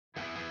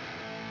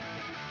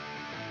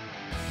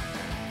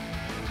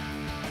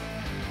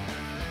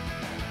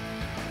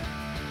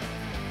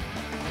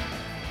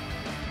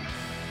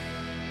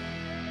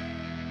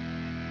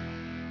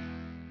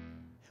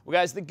Well,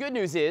 guys, the good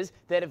news is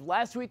that if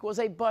last week was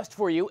a bust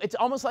for you, it's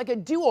almost like a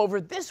do-over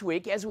this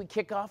week as we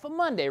kick off a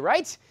Monday,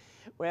 right?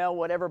 Well,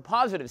 whatever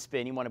positive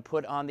spin you want to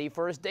put on the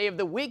first day of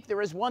the week,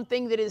 there is one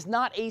thing that is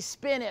not a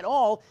spin at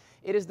all.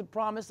 It is the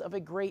promise of a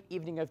great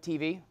evening of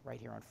TV right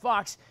here on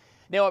Fox.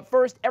 Now, at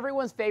first,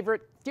 everyone's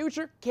favorite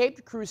future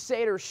Caped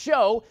Crusader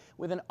show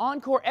with an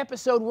encore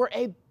episode where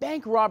a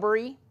bank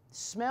robbery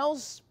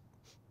smells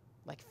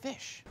like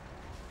fish.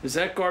 Is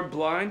that guard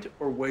blind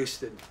or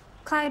wasted?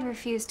 Clyde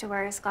refused to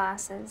wear his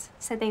glasses,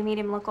 said they made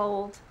him look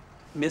old.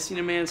 Missing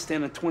a man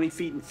standing 20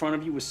 feet in front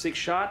of you with 6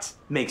 shots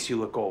makes you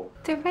look old.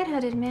 The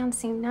red-headed man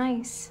seemed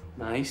nice.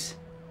 Nice?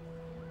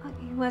 Well,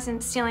 he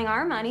wasn't stealing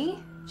our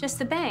money, just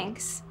the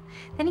bank's.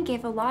 Then he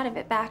gave a lot of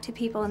it back to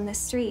people in the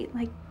street,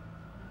 like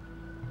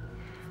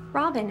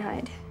Robin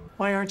Hood.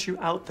 Why aren't you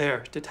out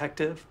there,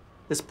 detective?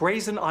 This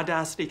brazen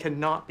audacity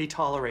cannot be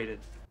tolerated.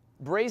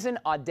 Brazen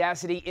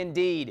audacity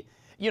indeed.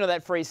 You know,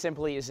 that phrase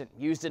simply isn't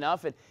used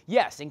enough. And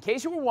yes, in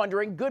case you were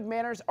wondering, good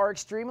manners are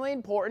extremely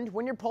important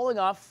when you're pulling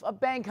off a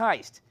bank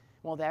heist.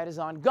 Well, that is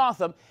on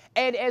Gotham.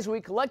 And as we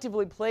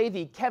collectively play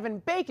the Kevin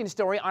Bacon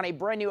story on a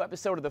brand new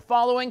episode of The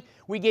Following,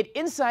 we get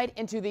insight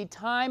into the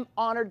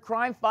time-honored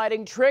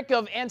crime-fighting trick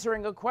of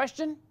answering a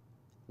question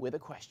with a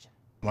question.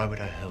 Why would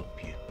I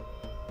help you?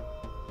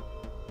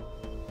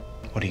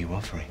 What are you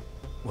offering?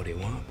 What do you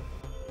want?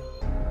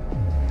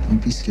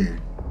 Don't be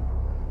scared.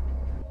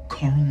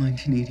 Carl,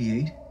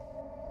 1988?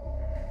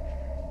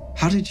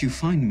 How did you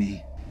find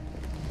me?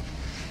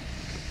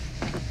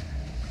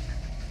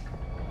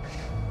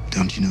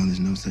 Don't you know there's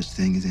no such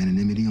thing as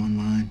anonymity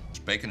online?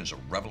 Bacon is a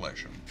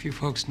revelation. Few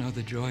folks know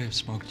the joy of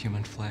smoked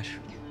human flesh.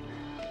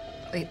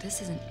 Wait,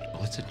 this isn't...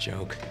 Well, it's a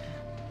joke.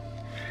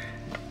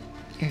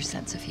 Your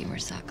sense of humor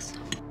sucks.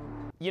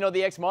 You know,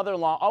 the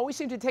ex-mother-in-law always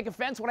seemed to take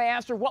offense when I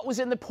asked her what was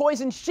in the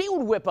poison she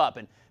would whip up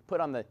and put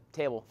on the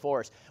table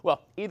for us.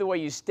 Well, either way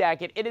you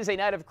stack it, it is a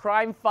night of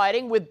crime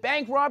fighting with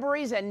bank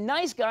robberies and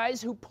nice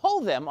guys who pull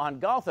them on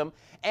Gotham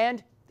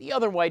and the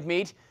other white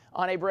meat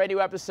on a brand new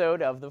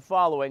episode of The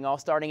Following, all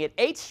starting at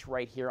 8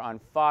 right here on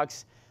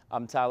Fox.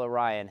 I'm Tyler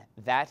Ryan.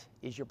 That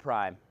is your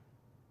Prime.